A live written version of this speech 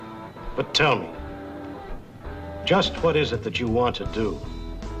But tell me, just what is it that you want to do?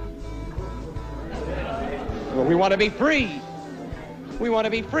 Well, we want to be free. We want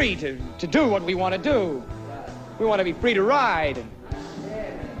to be free to do what we want to do. We want to be free to ride.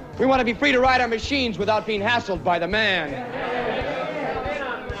 We want to be free to ride our machines without being hassled by the man.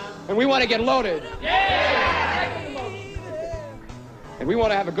 And we want to get loaded. And we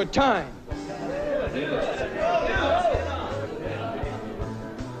want to have a good time.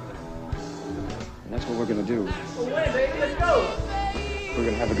 And that's what we're going to do. We're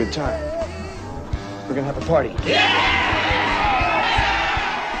going to have a good time. We're going to have a party.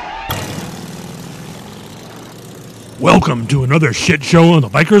 Welcome to another shit show on the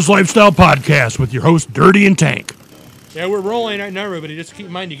Bikers Lifestyle Podcast with your host, Dirty and Tank. Yeah, we're rolling right now, everybody. Just keep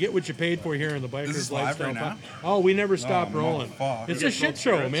in mind, you get what you paid for here in the Bikers Lifestyle Podcast. Oh, we never stop rolling. It's a shit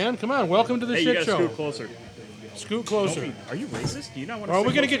show, man. Come on, welcome to the shit show. Scoot closer. Scoot closer. Are you racist? Do you not want to? Oh,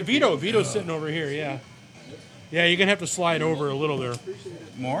 we're gonna get Vito. Vito's sitting over here. Yeah. Yeah, you're gonna have to slide over a little there.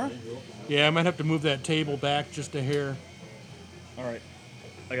 More? Yeah, I might have to move that table back just a hair. All right.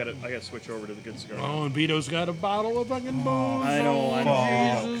 I gotta switch over to the good cigar. Oh, and Vito's got a bottle of fucking bones. I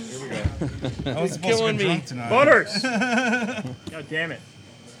know. Jesus. Here we go. I was supposed killing to be me. drunk tonight. Butters! God damn it.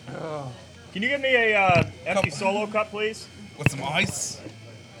 Can you give me a empty solo cup, please? With some ice?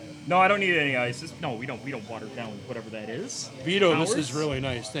 No, I don't need any ice. We don't water down whatever that is. Vito, Powers? this is really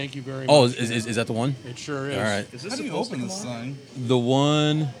nice. Thank you very much. Oh, is that the one? It sure is. All right. Is this How do you supposed open to this come on? thing? The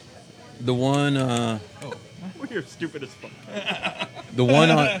one, You're stupid as fuck. the one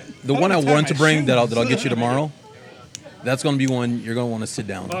I wanted to bring that I'll get you tomorrow. That's gonna be one you're gonna want to sit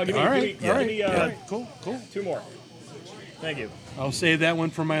down. Give me, All right, give me, all right. Cool. 2 more. Thank you. I'll save that one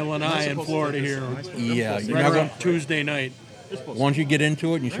for my lanai in Florida here. Yeah, you're Right not around gonna. Tuesday night. Once you get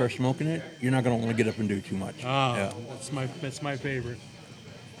into it and you start smoking it, you're not gonna want to get up and do too much. Oh, Yeah. that's my favorite.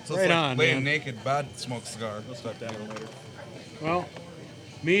 So Right it's like on, laying man. naked bed smoke cigar. We'll start that one later. Well,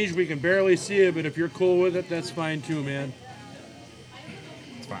 Mijo, we can barely see it, but if you're cool with it, that's fine too, man.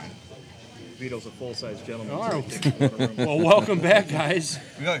 It's fine. Vito's a full-size gentleman. All right. Well, welcome back, guys.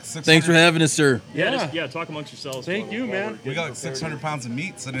 We got like 600, Thanks for having us, sir. Yeah. Talk amongst yourselves. Thank you, man. We got like 600 pounds of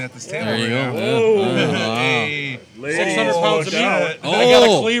meat sitting at this table. There you right go. now. Yeah. Hey. 600 pounds of meat. shit. I got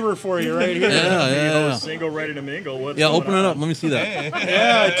a cleaver for you right here. Yeah. Single, ready to mingle. What's Yeah, going open it on? up. Let me see that.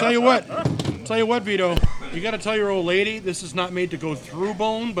 Yeah, I tell you what, Vito. You got to tell your old lady this is not made to go through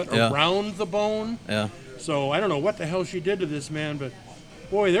bone, but Yeah. around the bone. Yeah. So I don't know what the hell she did to this man, but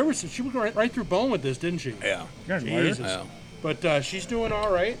boy, she went right through bone with this, didn't she? Yeah. Jesus. Yeah. But she's doing all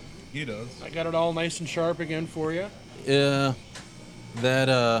right. He does. I got it all nice and sharp again for you. Yeah.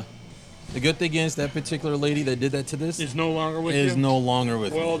 That the good thing is that particular lady that did that to this Is no longer with you. is no longer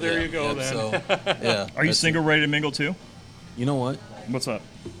with me. Well, there you go, then. So, yeah. Are you that's single, ready to mingle too? it. You know what? What's up?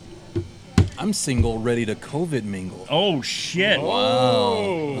 I'm single, ready to COVID mingle. Oh shit!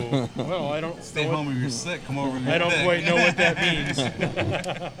 Oh. Well, I don't. Stay know home if you're sick. Come over. I don't quite know what that means.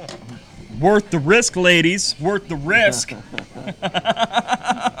 Worth the risk, ladies. Worth the risk.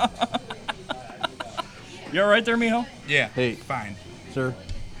 You all right there, Mijo? Yeah. Hey. Fine. Sir,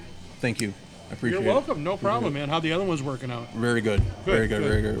 thank you. I appreciate You're welcome. No problem, man. How the other one's working out? it. Very good. Very good. good.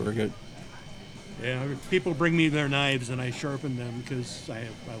 Very good. Very good. Yeah, people bring me their knives and I sharpen them because I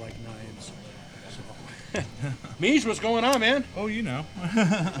like knives. So, Mijo, what's going on, man? Oh, you know.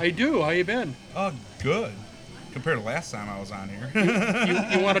 I do. How you been? Oh, good. Compared to last time I was on here.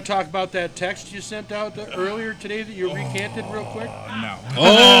 You want to talk about that text you sent out earlier today that you recanted real quick? No.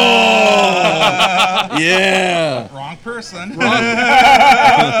 Oh, yeah. Wrong person. Who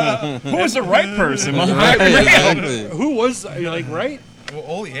was the right person? Exactly. Who was right? Well,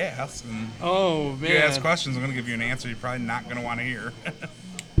 all you ask. And Oh if you ask man! questions, I'm going to give you an answer you're probably not going to want to hear.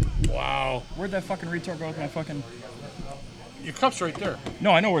 Wow. Where'd that fucking retard go with my fucking? Your cup's right there.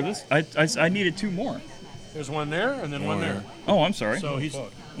 No, I know where this. I needed 2 more. There's one there and then one there. Oh, I'm sorry. So he's.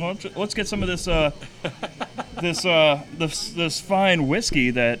 Well, let's get some of this this fine whiskey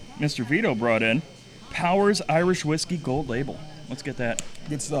that Mr. Vito brought in. Powers Irish Whiskey Gold Label. Let's get that.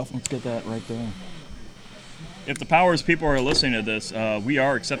 Good stuff. Let's get that right there. If the Powers people are listening to this, we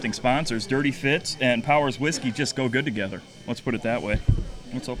are accepting sponsors. Dirty Fits and Powers Whiskey just go good together. Let's put it that way.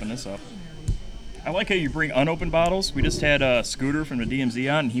 Let's open this up. I like how you bring unopened bottles. We just had Scooter from the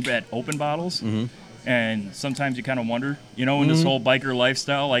DMZ on, and he had open bottles. Mm-hmm. And sometimes you kind of wonder, you know, in this whole biker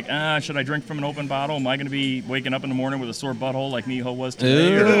lifestyle, like, should I drink from an open bottle? Am I going to be waking up in the morning with a sore butthole like Mijo was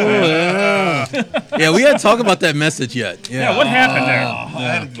today? Yeah, we hadn't talked about that message yet. Yeah, what happened there?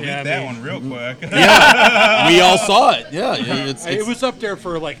 I had to delete that one real quick. Yeah, we all saw it. Yeah, it was up there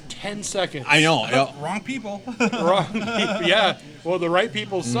for like 10 seconds. I know. Yeah. Wrong people. Wrong people, yeah. Well, the right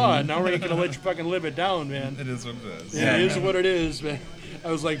people saw it. Now we're going to let you fucking live it down, man. It is what it is. Yeah, it is what it is, man. I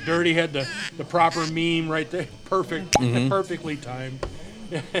was like, Dirty had the proper meme right there. Perfectly timed.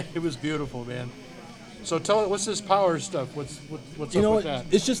 It was beautiful, man. So tell it, what's this power stuff? What's up with that?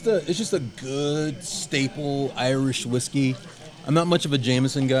 It's just a good staple Irish whiskey. I'm not much of a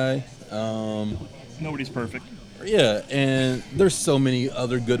Jameson guy. Nobody's perfect. Yeah, and there's so many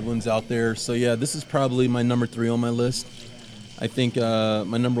other good ones out there. So yeah, this is probably my number 3 on my list. I think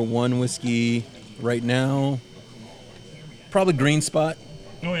my number 1 whiskey right now, probably Green Spot.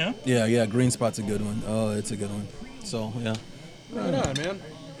 Oh, yeah? Yeah, Green Spot's a good one. Oh, it's a good one. So, yeah. Right on, man.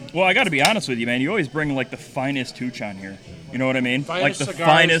 Well, I got to be honest with you, man. You always bring, like, the finest hooch on here. You know what I mean? Finest like, the cigars,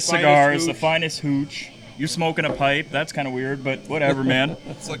 finest cigars, the hooch. finest hooch. You're smoking a pipe. That's kind of weird, but whatever, man.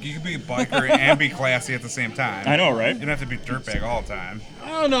 It's like you can be a biker and be classy at the same time. I know, right? You don't have to be dirtbag all the time.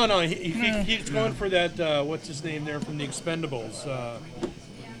 Oh, no. He's going for that, what's his name there from the Expendables?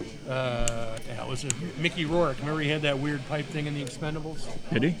 Was it Mickey Rourke? Remember he had that weird pipe thing in the Expendables?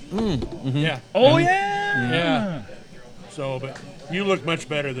 Did he? Yeah. Oh, yeah! Yeah. So, but you look much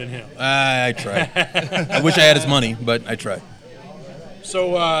better than him. I tried. I wish I had his money, but I tried.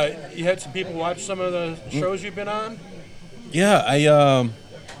 So, you had some people watch some of the shows you've been on? Yeah,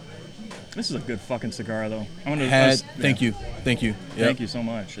 This is a good fucking cigar, though. Thank you. Yep. Thank you so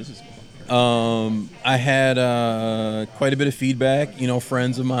much. This is... I had quite a bit of feedback,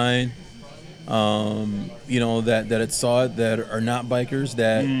 friends of mine, that had saw it that are not bikers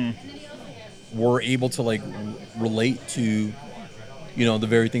that were able to like relate to, the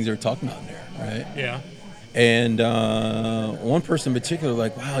very things they were talking about in there, right? Yeah. And one person in particular,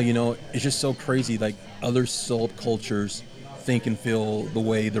 like, wow, it's just so crazy. Like other subcultures think and feel the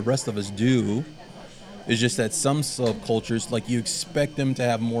way the rest of us do. It's just that some subcultures, like you expect them to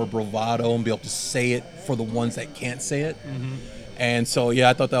have more bravado and be able to say it for the ones that can't say it. And so, yeah,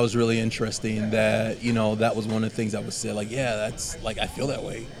 I thought that was really interesting that, that was one of the things I would say, like, yeah, that's, like, I feel that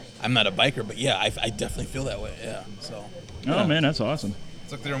way. I'm not a biker, but, yeah, I definitely feel that way, yeah. So. Oh, man, that's awesome.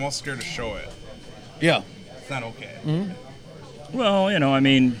 It's like they're almost scared to show it. Yeah. It's not okay. Well, I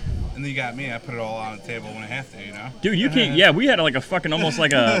mean... And then you got me, I put it all on the table when I have to, Dude, you can't... Yeah, we had like a fucking almost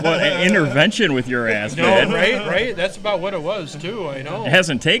like an intervention with your ass, man. No, right? That's about what it was, too, I know. It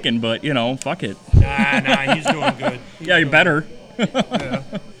hasn't taken, but, fuck it. Nah, he's doing good. Yeah, you better. Yeah.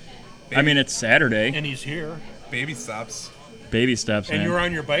 I mean, it's Saturday. And he's here. Baby steps. Baby steps, man. And you were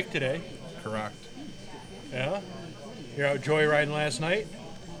on your bike today. Correct. Yeah? You're out joyriding last night?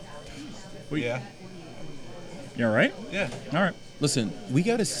 Yeah. You all right? Yeah. All right. Listen, we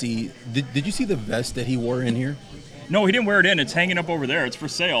got to see. Did you see the vest that he wore in here? No, he didn't wear it in. It's hanging up over there. It's for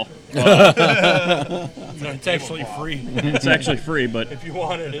sale. No, it's actually free. It's actually free, but If you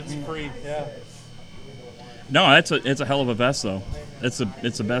want it, it's free. Yeah. no, it's a hell of a vest though. It's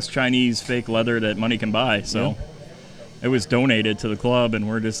the best Chinese fake leather that money can buy. So it was donated to the club, and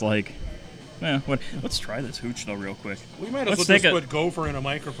we're just like, let's try this hooch though real quick. We might as Let's well take just it. put Gopher in a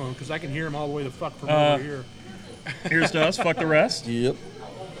microphone because I can hear him all the way the fuck from over here. Here's to us. Fuck the rest. Yep.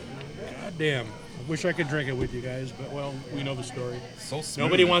 God damn. I wish I could drink it with you guys, but, well, we know the story. So smooth.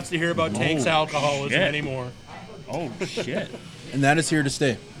 Nobody wants to hear about Tank's alcoholism shit. anymore. Oh shit. And that is here to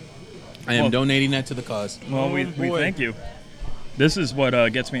stay. I am donating that to the cause. Well, we boy. thank you. This is what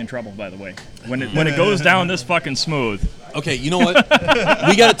gets me in trouble, by the way. When it goes down this fucking smooth. Okay, you know what?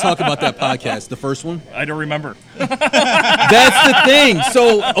 We got to talk about that podcast, the first one. I don't remember. That's the thing.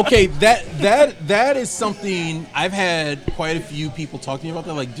 So, okay, that is something I've had quite a few people talk to me about.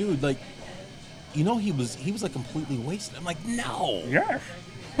 They're like, dude, like, he was like completely wasted. I'm like, no. Yeah.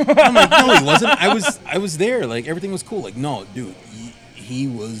 I'm like, no, he wasn't. I was there. Like, everything was cool. Like, no, dude, he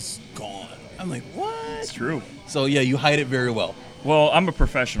was gone. I'm like, what? It's true. So yeah, you hide it very well. Well, I'm a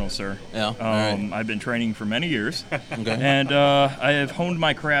professional, sir. Yeah. All right. I've been training for many years, Okay. and I have honed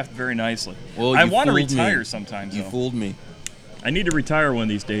my craft very nicely. Well, I you want to fooled retire me. sometimes, You though. fooled me. I need to retire one of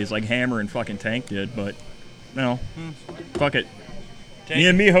these days, like Hammer and fucking Tank did, but no. Fuck it. Me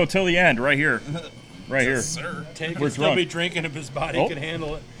and Mijo till the end, right here. Right here. Yes, sir. Tank We're can still drunk. be drinking if his body Oh. can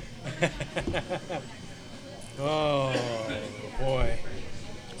handle it. Oh, boy.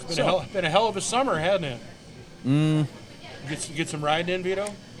 It's been a hell of a summer, hasn't it? Get some riding in, Vito?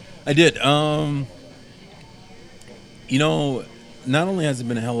 I did. Not only has it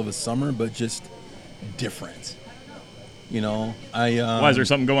been a hell of a summer, but just different. You know, Why, is there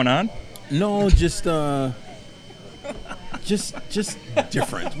something going on? No, just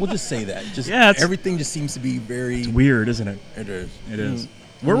different. We'll just say that. Just everything just seems to be very. It's weird, isn't it? It is. It is.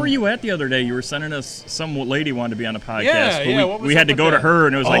 Where were you at the other day? You were sending us some lady wanted to be on the podcast. Yeah, but we had to go to her,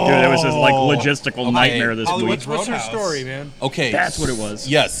 and it was like, dude, that was this like logistical nightmare this week. What's her story, man? Okay, that's what it was.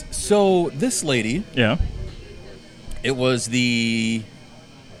 Yes. So this lady. Yeah. It was the.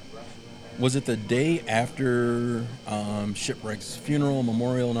 Was it the day after Shipwreck's funeral,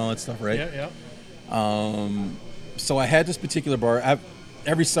 memorial, and all that stuff, right? Yeah. So I had this particular bar.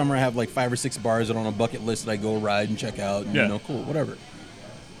 Every summer I have like 5 or 6 bars that are on a bucket list that I go ride and check out. And, you know, cool, whatever.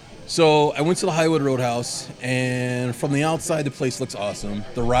 So I went to the Hollywood Roadhouse, and from the outside, the place looks awesome.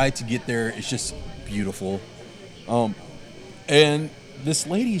 The ride to get there is just beautiful. And this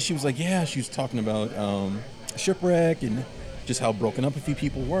lady, she was like, she was talking about Shipwreck and just how broken up a few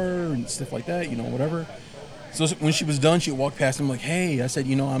people were and stuff like that, whatever. So when she was done, she walked past him like, hey, I said,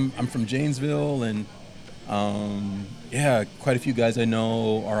 I'm from Janesville, and quite a few guys I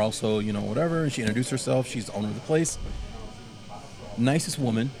know are also, whatever. And she introduced herself. She's the owner of the place. Nicest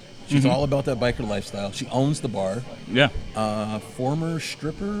woman. She's all about that biker lifestyle. She owns the bar. Yeah. Former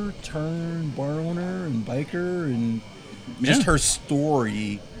stripper turned bar owner and biker, and just her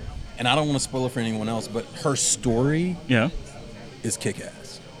story. And I don't want to spoil it for anyone else, but her story is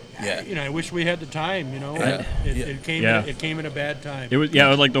kick-ass. Yeah. I wish we had the time, It came in a bad time. It was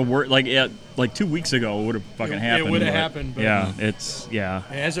like the word like 2 weeks ago it would have fucking happened. It would have happened, but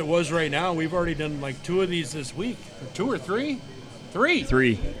as it was right now, we've already done like 2 of these this week. 2 or 3? 3.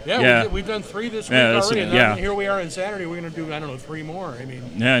 3. Yeah. We've done 3 this week already. And then here we are on Saturday. We're going to do 3 more. I mean.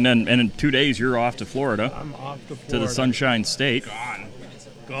 Yeah, and in 2 days you're off to Florida. I'm off to Florida. To the Sunshine State.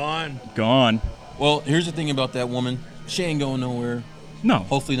 Gone. Well, here's the thing about that woman. She ain't going nowhere. No.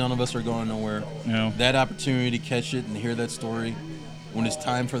 Hopefully none of us are going nowhere. No. That opportunity to catch it and hear that story, when it's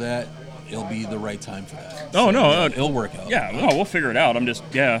time for that, it'll be the right time for that. Oh, no. It'll work out. Yeah, no, we'll figure it out. I'm just,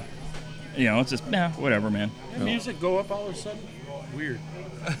 it's just, whatever, man. Did music go up all of a sudden? Weird.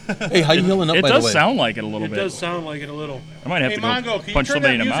 Hey, how you healing up, by the way? It does sound like it a little bit. It does sound like it a little. I might have to Mongo, go punch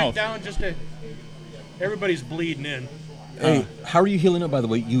somebody in the mouth. Down just to, everybody's bleeding in. Hey, how are you healing up, by the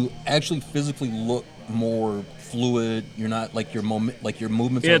way? You actually physically look more fluid. You're not like your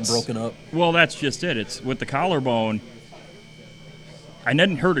movements aren't broken up. Well, that's just it. It's with the collarbone. I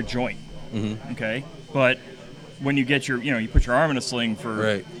didn't hurt a joint. Mm-hmm. Okay, but when you get you put your arm in a sling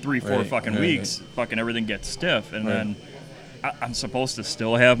for 3-4 fucking weeks, fucking everything gets stiff, and then I'm supposed to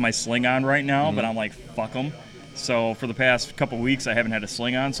still have my sling on right now, but I'm like, fuck them. So for the past couple weeks, I haven't had a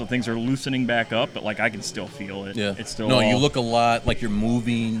sling on, so things are loosening back up, but like I can still feel it. Yeah. It's still you look a lot like you're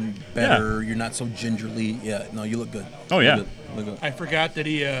moving better. Yeah. You're not so gingerly. Yeah. No, you look good. Oh, yeah. Look good. I forgot that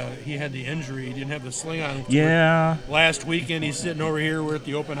he had the injury. He didn't have the sling on. Yeah. Last weekend, he's sitting over here. We're at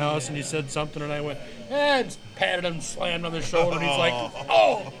the open house, and he said something, and I went, and patted him, slammed on the shoulder, and he's like,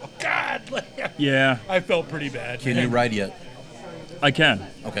 oh, God. Yeah. I felt pretty bad. Can you ride yet? I can.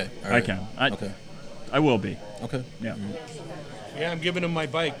 Okay. All right. I can. Okay. I will be. Okay. Yeah. Yeah, I'm giving him my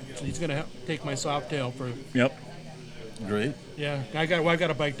bike. So he's gonna take my Softail for. Yep. Great. Yeah, I got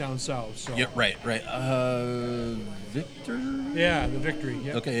a bike down south. So. Yep. Right. Victor. Yeah, the Victory.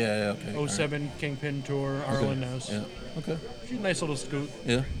 Yep. Okay. Yeah. Okay. 07 right. Kingpin Tour, Arlen Ness. Yeah. Okay. She's a nice little scoot.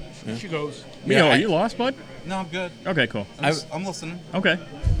 Yeah. She goes. Mijo, are you lost, bud? No, I'm good. Okay, cool. I'm listening. Okay.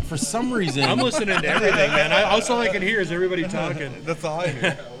 For some reason, I'm listening to everything, man. All I can hear is everybody talking. That's all I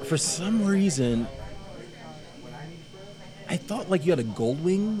hear. For some reason, I thought like you had a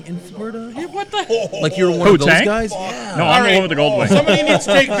Goldwing in Florida. Hey, what the? Like you were one of those Tank? guys? Yeah. No, I'm the one with the Goldwing. Somebody needs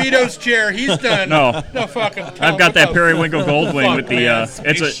to take Vito's chair. He's done. No fucking. I've got that periwinkle Goldwing with the.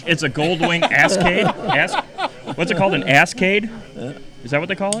 It's a Goldwing Ascade. What's it called? An Ascade? Is that what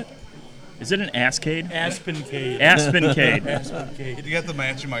they call it? Is it an Ascade? Aspencade. Aspencade. Did you get the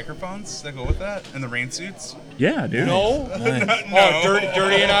matching microphones that go with that and the rain suits? Yeah, dude. No. Nice. Oh,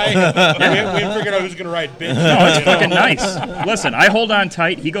 Dirty and I. We figured out who's gonna ride bitch. No, it's fucking nice. Listen, I hold on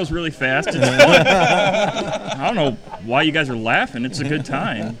tight. He goes really fast. It's fun. I don't know why you guys are laughing. It's a good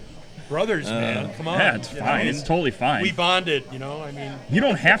time. Brothers, man. Come on. Yeah, it's fine. It's totally fine. We bonded, I mean. You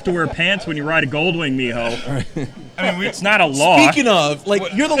don't have to wear pants when you ride a Goldwing, Mijo. I mean, it's not a law. Speaking of,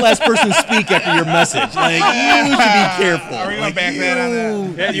 you're the last person to speak after your message. You should be careful. Are we going to back that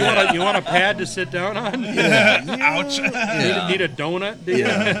on that? Yeah, you want a pad to sit down on? Yeah. Ouch. Need a donut?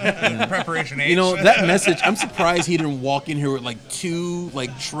 Yeah. Preparation H. That message, I'm surprised he didn't walk in here with 2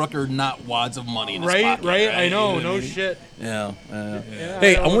 trucker knot wads of money in his pocket. Right? I know, no shit. Yeah.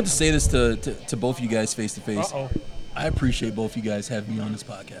 Hey, I want to say this to both of you guys face to face. Uh-oh. I appreciate both you guys having me on this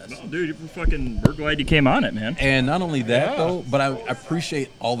podcast. Oh, dude, we're glad you came on it, man. And not only that, though, but I appreciate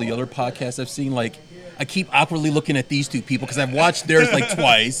all the other podcasts I've seen. Like, I keep awkwardly looking at these two people because I've watched theirs like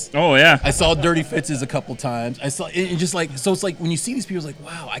twice. Oh, yeah. I saw Dirty Fitz's a couple times. I saw it just like, so it's like when you see these people, it's like,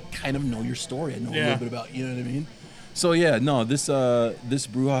 wow, I kind of know your story. I know a little bit about, you know what I mean? So yeah, no, this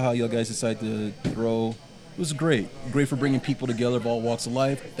brouhaha y'all guys decided to throw, it was great. Great for bringing people together of all walks of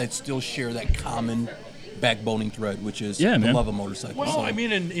life that still share that common backboning thread, which is the love of motorcycles. Well, so, I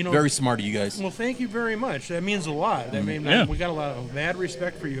mean, and you know, very smart of you guys. Well, thank you very much. That means a lot. I mean, we got a lot of mad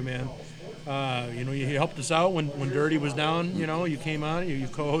respect for you, man. You know, you helped us out when Dirty was down. You know, you came on, you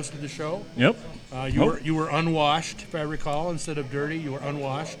co-hosted the show. Yep. You were unwashed, if I recall, instead of dirty. You were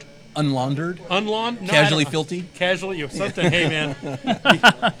unwashed. Unlaundered? No, casually filthy? Casually, something. Hey, man.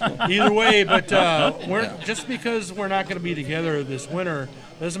 Either way, but just because we're not going to be together this winter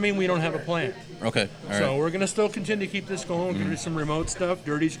doesn't mean we don't have a plan. Okay. All So right. we're going to still continue to keep this going. We're going to do some remote stuff.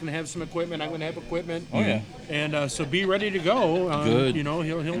 Dirty's going to have some equipment. I'm going to have equipment. Oh, yeah. And so be ready to go. Good. You know,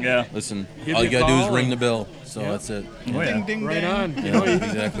 he'll Listen, give all you you a got to do is call ring the bell. So that's it. Oh, yeah. Ding, ding, right ding. on. You Yeah, know,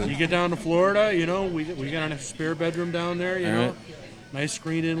 exactly. You get down to Florida, you know, we got a spare bedroom down there, you All know. right. Nice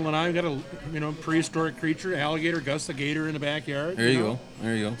screened in lanai. We got a prehistoric creature, alligator, Gus the gator in the backyard. There you know? go.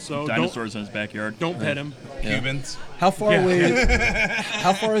 There you go. So Dinosaurs in his backyard. don't pet him. Cubans. How far Yeah. away?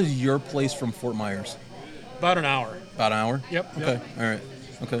 How far is your place from Fort Myers? About an hour. About an hour. Yep. Okay. All right.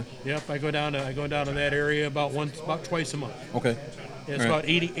 Okay. Yep. I go down to that area about twice a month. Okay. It's All about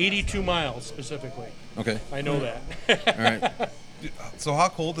 82 miles specifically. Okay. I know that. All right. So how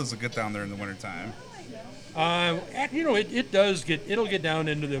cold does it get down there in the wintertime? You know, it'll get down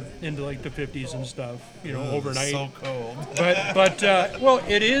into like the 50s and stuff. You know, overnight. So cold. But well,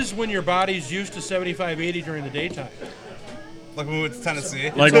 it is when your body's used to 75, 80 during the daytime. Like when we went to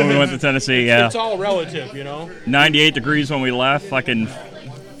Tennessee. Like when we went to Tennessee, yeah. It's all relative, you know. 98 degrees when we left, fucking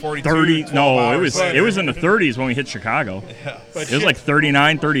 42, 30. 12 No, hours it later. was in the 30s when we hit Chicago. But It was like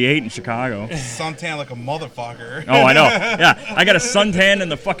 39, 38 in Chicago. Suntan like a motherfucker. Oh, I know. Yeah, I got a suntan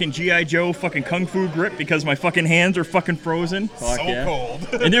and the fucking G.I. Joe fucking Kung Fu grip because my fucking hands are fucking frozen. Fuck So yeah. cold.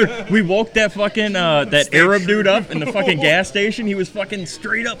 And dude, we woke that fucking that Arab dude up in the fucking gas station. He was fucking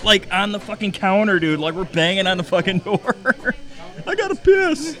straight up like on the fucking counter, dude. Like we're banging on the fucking door. I gotta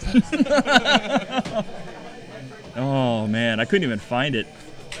piss. Oh man, I couldn't even find it.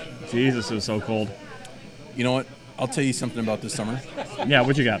 Jesus, it was so cold. You know what? I'll tell you something about this summer. Yeah,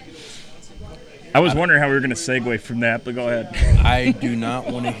 what you got? I was wondering how we were gonna segue from that, but go ahead. I do not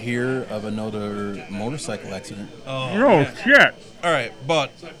want to hear of another motorcycle accident. Oh shit. All right, but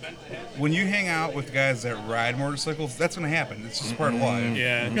when you hang out with guys that ride motorcycles, that's going to happen. It's just part of life.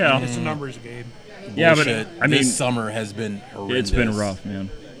 Yeah. It's a numbers game. Yeah, but Bullshit. I mean, this summer has been horrendous. it's been rough,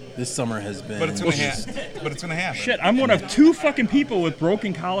 man. This summer has been. But it's going to happen. But it's going to happen. Shit, I'm one of 2 fucking people with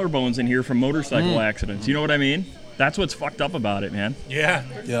broken collarbones in here from motorcycle accidents. You know what I mean? That's what's fucked up about it, man. Yeah.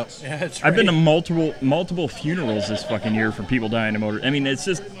 Yep. Yeah, that's I've been to right. multiple funerals this fucking year from people dying of motor. I mean, it's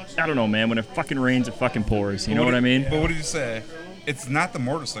just, I don't know, man. When it fucking rains, it fucking pours. You know what I mean? But what did you say? It's not the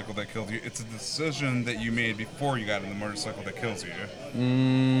motorcycle that killed you. It's a decision that you made before you got in the motorcycle that kills you.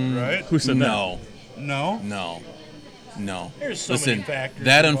 Right? Who said No. No? No. There's so Listen, many factors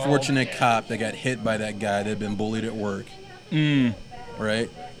that involved. unfortunate cop that got hit by that guy that had been bullied at work. Right?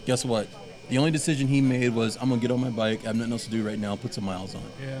 Guess what? The only decision he made was, I'm going to get on my bike. I have nothing else to do right now. Put some miles on.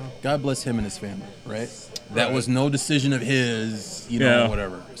 Yeah. God bless him and his family, right? That was no decision of his, you Yeah. know,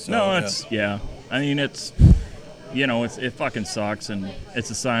 whatever. So, No, yeah. it's, yeah. I mean, it's, you know, it fucking sucks, and it's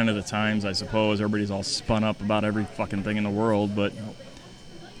a sign of the times, I suppose. Everybody's all spun up about every fucking thing in the world, but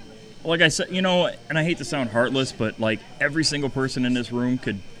like I said, you know, and I hate to sound heartless, but like every single person in this room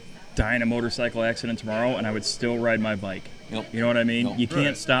could die in a motorcycle accident tomorrow, and I would still ride my bike. Yep. You know what I mean? Nope. You can't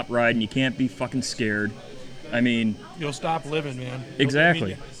Right. stop riding. You can't be fucking scared. I mean, You'll stop living, man.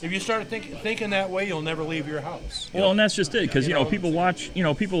 Exactly. If you start thinking that way, you'll never leave your house. well, and that's just it, because, you know, know, people watch, you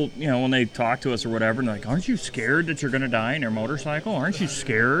know, when they talk to us or whatever, and they're like, aren't you scared that you're going to die in your motorcycle? Aren't you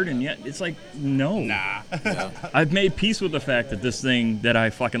scared? And yet, it's like, no. Nah. I've made peace with the fact that this thing that I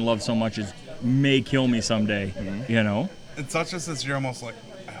fucking love so much may kill me someday, you know? It's such as this, you're almost like,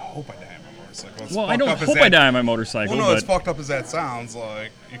 I hope I die on my motorcycle. As Well, I fucked don't up as hope I die on my motorcycle, Well, no, as but fucked up as that sounds,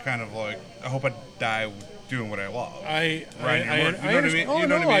 like, you're kind of like, I hope I die doing what I love. I Right, you know what I mean? Oh, You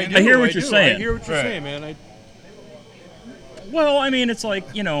know no, what I mean? do, I hear what you're do. saying. I hear what you're Right. saying, man. well, I mean, it's like,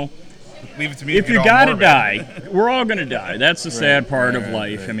 you know, Leave it to me if to you get all gotta morbid. die, we're all gonna die. That's the sad part of right,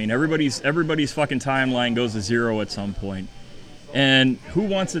 life. right. I mean, everybody's fucking timeline goes to zero at some point. And who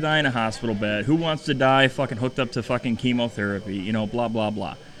wants to die in a hospital bed? Who wants to die fucking hooked up to fucking chemotherapy? You know, blah blah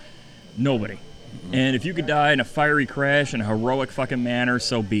blah. Nobody. And if you could die in a fiery crash in a heroic fucking manner,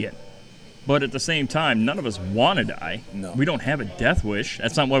 so be it. But at the same time, none of us want to die. No. We don't have a death wish.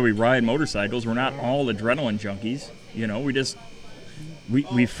 That's not why we ride motorcycles. We're not all adrenaline junkies. You know,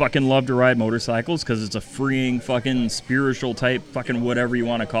 we fucking love to ride motorcycles because it's a freeing fucking spiritual type fucking whatever you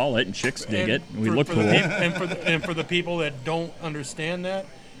want to call it, and chicks dig it. And we look cool. And for the people that don't understand that,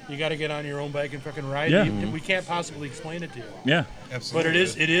 you got to get on your own bike and fucking ride. Yeah. We can't possibly explain it to you. Yeah. Absolutely.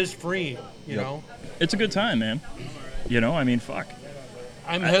 But it is freeing, you know. It's a good time, man. You know, I mean, fuck.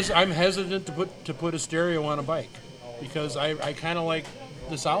 I'm hesitant to put a stereo on a bike because I kind of like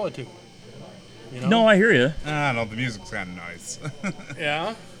the solitude. You know? No, I hear you. I don't know, the music's kind of nice.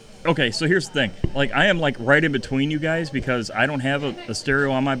 Yeah. Okay, so here's the thing. Like, I am, like, right in between you guys because I don't have a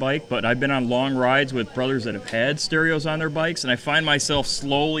stereo on my bike, but I've been on long rides with brothers that have had stereos on their bikes, and I find myself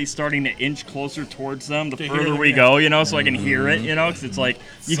slowly starting to inch closer towards them the further we go, you know, so I can hear it, you know, because it's like,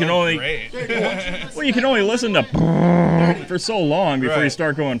 you can only... Well, you can only listen to for so long before you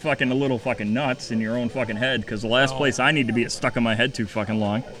start going fucking a little fucking nuts in your own fucking head, because the last place I need to be is stuck in my head too fucking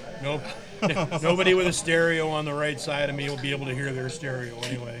long. Nope. Nobody with a stereo on the right side of me will be able to hear their stereo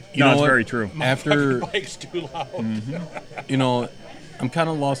anyway. You know, it's very true. My bike's too loud. You know, I'm kind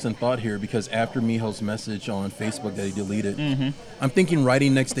of lost in thought here because after Mijo's message on Facebook that he deleted, I'm thinking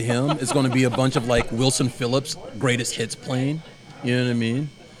writing next to him is going to be a bunch of like Wilson Phillips greatest hits playing. You know what I mean?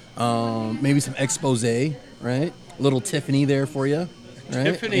 Maybe some expose, right? Little Tiffany there for you. Right?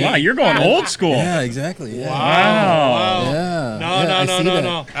 Tiffany. Wow, you're going old school. Yeah, exactly. Yeah. Wow. Yeah.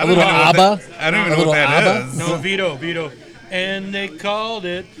 No. A little ABBA. I don't even know what that is. No, Vito. And they called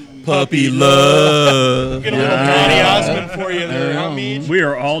it Puppy Love. Get a little Johnny Osmond for you there, I mean. We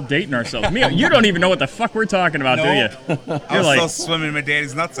are all dating ourselves. Mia, you don't even know what the fuck we're talking about, do you? I was still swimming in my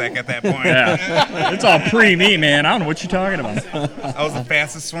daddy's nutsack at that point. Yeah. It's all pre-me, man. I don't know what you're talking about. I was the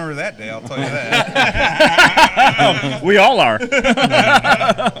fastest swimmer that day, I'll tell you that. We all are.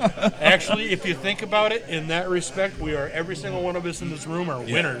 Actually, if you think about it, in that respect, we are, every single one of us in this room are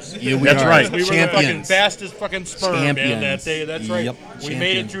winners. Yeah, That's right. We were the fucking fastest fucking sperm, man, that day. That's right. Yep. We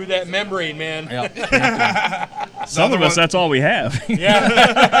made it through that membrane, man. Yep. Some of us, that's all we have.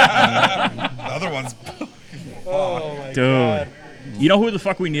 Yeah. The other one's... Oh, my Dude. God. You know who the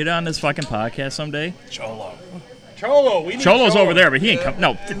fuck we need on this fucking podcast someday? Cholo. We need Cholo's Cholo. over there, but he ain't come.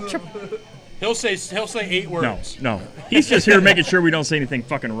 No. He'll say 8 words. No. He's just here making sure we don't say anything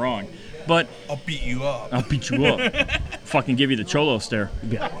fucking wrong. But I'll beat you up. I'll beat you up. Fucking give you the Cholo stare.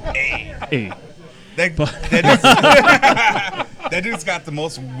 Hey. That dude's got the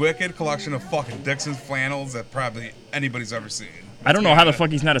most wicked collection of fucking Dixon's flannels that probably anybody's ever seen. I don't know how the fuck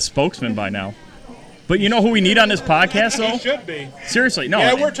he's not a spokesman by now. But you know who we need on this podcast, though? He should be. Seriously, no.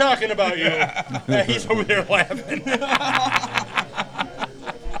 Yeah, we're talking about you. Yeah, he's over there laughing.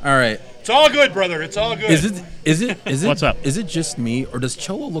 All right. It's all good, brother. It's all good. Is it? What's up? Is it just me, or does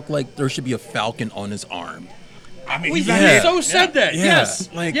Cholo look like there should be a falcon on his arm? I mean, We he's not said that. Yeah. Yes.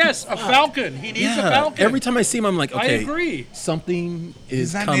 Like, yes, a falcon. He needs a falcon. Every time I see him, I'm like, okay, I agree. something is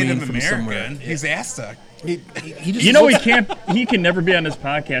He's not coming Native from American. somewhere. He's Aztec. He just You know looks- he can never be on this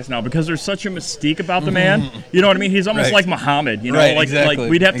podcast now because there's such a mystique about the man. You know what I mean? He's almost Right. like Muhammad. You know, Right, like exactly,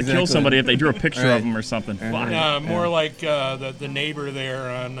 we'd have to kill exactly. somebody if they drew a picture Right. of him or something. Fuck. More like the neighbor there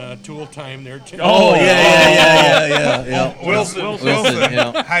on Tool Time there. Oh, yeah. Wilson.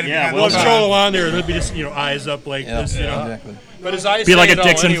 Yeah. Hiding Yeah, behind Well, the if car. Cholo on there, there'd be just eyes up like this, you know. Exactly. But his eyes Be like say a it all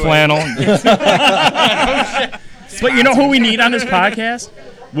Dixon anyway. flannel. But you know who we need on this podcast?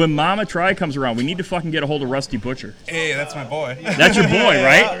 When Mama Try comes around, we need to fucking get a hold of Rusty Butcher. Hey, that's my boy. That's your boy,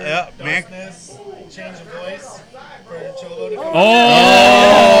 right? Yeah, man. Change of voice for Cholo to come.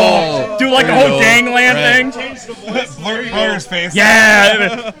 Oh! Do like a whole gangland thing? Change the voice. Blur his face.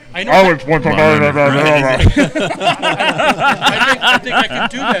 Yeah! I know. I think I can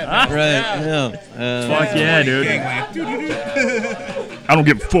do that now. Right. Yeah. Yeah. Fuck yeah, dude. Gangland. I don't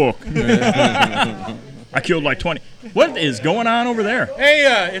give a fuck. I killed like 20. What is going on over there?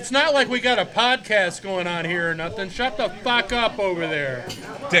 Hey, it's not like we got a podcast going on here or nothing. Shut the fuck up over there.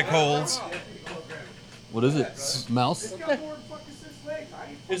 Dick holes. What is it? Mouse?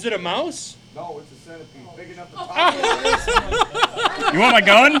 Is it a mouse? You want my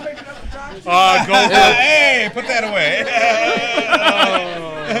gun? Go for Hey, put that away.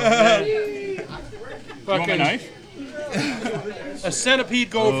 You want my fucking knife? a centipede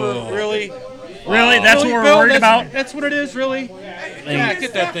gopher, really? Really? That's Really, what we're Bill? worried about? That's what it is, really? Yeah,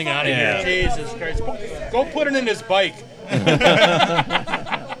 get that thing out of here. Jesus Christ. Go put it in his bike.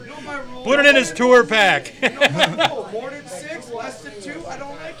 Put it in his tour pack. More than 6, less than 2. I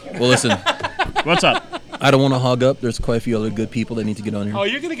don't like you. Well, listen. What's up? I don't want to hog up. There's quite a few other good people that need to get on here. Oh,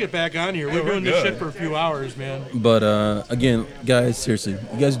 you're going to get back on here. We're doing this shit for a few hours, man. But, again, guys, seriously,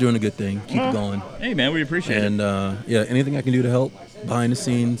 you guys are doing a good thing. Keep it going. Hey, man, we appreciate it. And, yeah, anything I can do to help behind the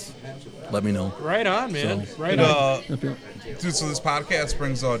scenes, let me know. Right on, man. So, right on. Dude, so this podcast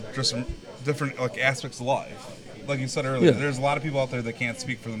brings just some different aspects of life. Like you said earlier, there's a lot of people out there that can't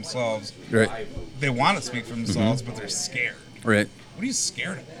speak for themselves. Right. They want to speak for themselves, but they're scared. Right. What are you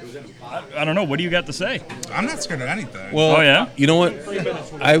scared of? I don't know. What do you got to say? I'm not scared of anything. Well, oh, yeah? You know what?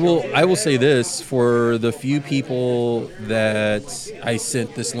 I will say this for the few people that I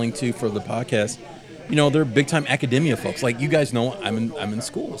sent this link to for the podcast. You know, they're big time academia folks. Like you guys know, I'm in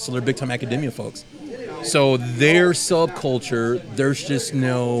school, so they're big time academia folks. So their subculture,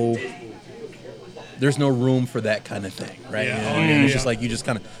 there's no room for that kind of thing, right? Yeah. And it's just like you just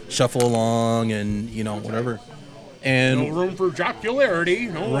kind of shuffle along and whatever. And no room for jocularity.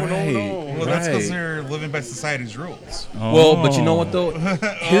 No. Well, that's because they're living by society's rules. Oh. Well, but you know what though?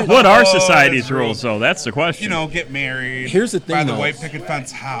 What are society's rules, though? That's the question. Get married. Here's the thing, by the though. white picket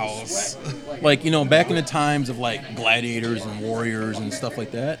fence house. Like back in the times of like gladiators and warriors and stuff like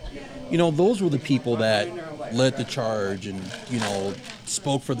that, those were the people that led the charge and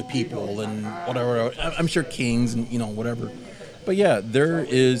spoke for the people and whatever. I'm sure kings and whatever. But yeah, there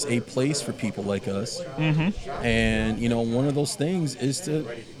is a place for people like us. Mm-hmm. And, one of those things is to,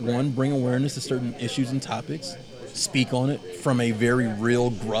 one, bring awareness to certain issues and topics, speak on it from a very real,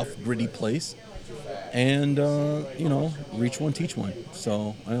 gruff, gritty place, and, reach one, teach one.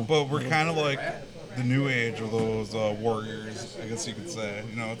 So, But we're kind of like the new age of those warriors, I guess you could say.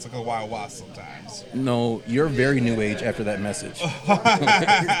 It's like a Wild West sometimes. No, you're very new age after that message.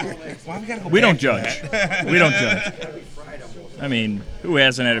 Why we gotta go we back don't to judge. that? We don't judge. I mean, who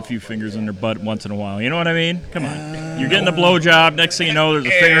hasn't had a few fingers in their butt once in a while? You know what I mean? Come on. You're getting a blowjob. Next thing you know, there's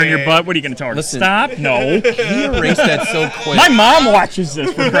a finger in your butt. What are you going to tell her? Listen. Stop? No. He erased that so quick. My mom watches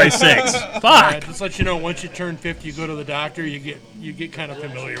this, for Christ's sakes. Fuck. Yeah, just let you know, once you turn 50, you go to the doctor, you get kind of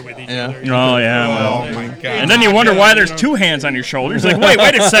familiar with each other. Oh, yeah. Well. Oh, my God. And then you wonder why there's two hands on your shoulders. Like,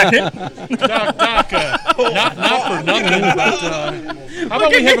 wait a second. Doc, not for nothing, but how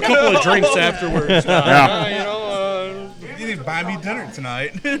about we have a couple of drinks afterwards? You need to buy me dinner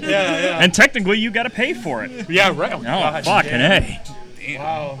tonight. Yeah. And technically, you got to pay for it. Yeah, right. Oh, fucking A.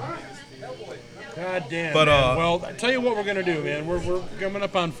 Wow. God damn. But, man. Well, I tell you what we're going to do, man. We're coming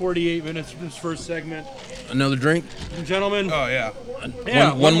up on 48 minutes from this first segment. Another drink? Gentlemen. Oh, yeah.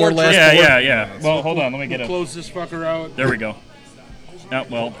 One more last Yeah. Well, hold on. Let me get we'll close this fucker out. There we go.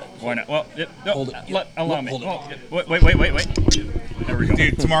 Well, why not? Well, no, Hold it. allow me. Hold it. Oh, wait. There we go.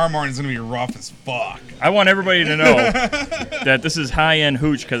 Dude, tomorrow morning's going to be rough as fuck. I want everybody to know that this is high-end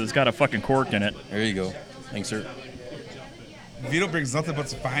hooch because it's got a fucking cork in it. There you go. Thanks, sir. Vito brings nothing but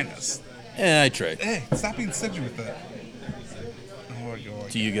the finest. Yeah, I tried. Hey, stop being stingy with that. Oh, my God.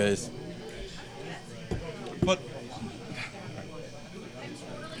 To you guys. But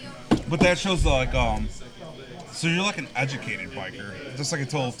that shows like so you're like an educated biker, just like I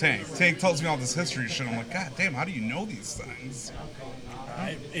told Tank. Tank tells me all this history shit. I'm like, God damn, how do you know these things?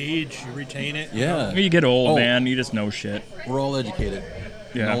 Age, you retain it. Yeah. You get old, man. You just know shit. We're all educated.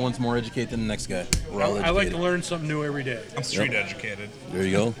 Yeah. No one's more educated than the next guy. We're all educated. I like to learn something new every day. I'm street educated. There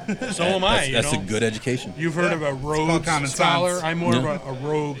you go. So am I. That's a good education. You've heard of a rogue common scholar. sense. I'm more of a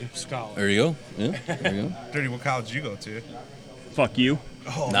rogue scholar. There you go. Yeah. There you go. Dirty, what college did you go to? Fuck you.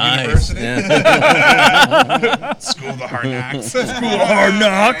 Oh, Nice. University? Yeah. School of the Hard Knocks. School of Hard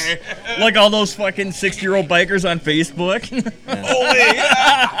Knocks. Like all those fucking 60-year-old bikers on Facebook.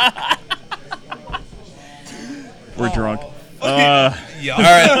 We're drunk. Yeah. All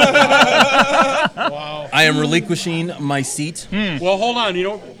right. Wow. I am relinquishing my seat. Well, hold on.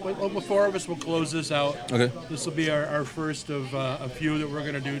 The four of us will close this out. Okay. This will be our first of a few that we're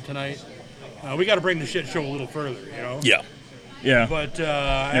going to do tonight. We got to bring the shit show a little further, Yeah. Yeah. But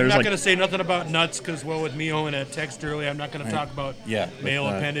I'm not like- going to say nothing about nuts because, with Mijo and a text earlier, I'm not going to talk about male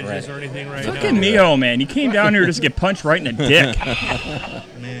appendages or anything right now. Fucking Mijo, man. You came down here just to get punched right in the dick.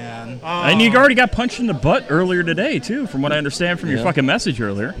 Man. And you already got punched in the butt earlier today, too, from what I understand from your fucking message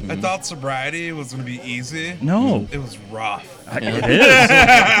earlier. I thought sobriety was going to be easy. No. It was rough. It is.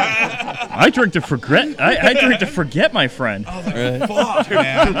 I drink to forget. I drink to forget, my friend. Fuck,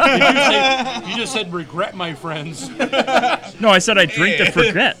 man. You just said regret, my friends. No, I said I drink to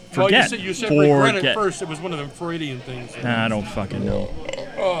forget. Well, Forget. you said regret Forget. at first. It was one of the Freudian things. Nah, I don't fucking know.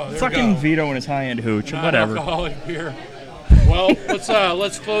 Oh, there we Fucking go. Vito and his high-end hooch. Whatever. Non-alcoholic beer. Well,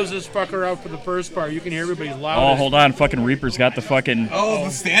 let's close this fucker out for the first part. You can hear everybody's loud. Oh, hold on. Fucking Reaper's got the fucking... Oh,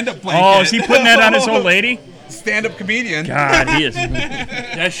 the stand-up blanket. Oh, is he putting that on his old lady? Stand-up comedian. God, he is.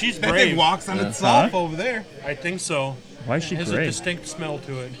 Yeah, she's That brave. thing walks on itself over there. I think so. Why is she It has brave? a distinct smell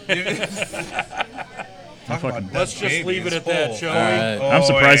to it. Talk about Let's that just baby, leave it it's at that, full. shall right. we? I'm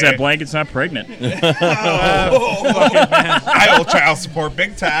surprised yeah. that blanket's not pregnant. I owe child support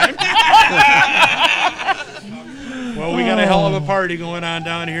big time. Well, we got a hell of a party going on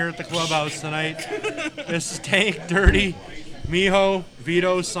down here at the clubhouse tonight. This is Tank, Dirty, Mijo,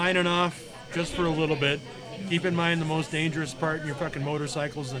 Vito signing off just for a little bit. Keep in mind the most dangerous part in your fucking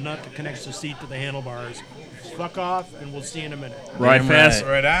motorcycle is the nut that connects the seat to the handlebars. Fuck off, and we'll see you in a minute. Ride Damn fast.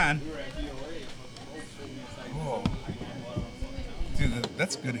 Right on. Whoa. Dude,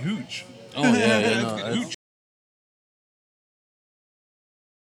 that's good hooch. Oh yeah, yeah. That's No, good that's- hooch.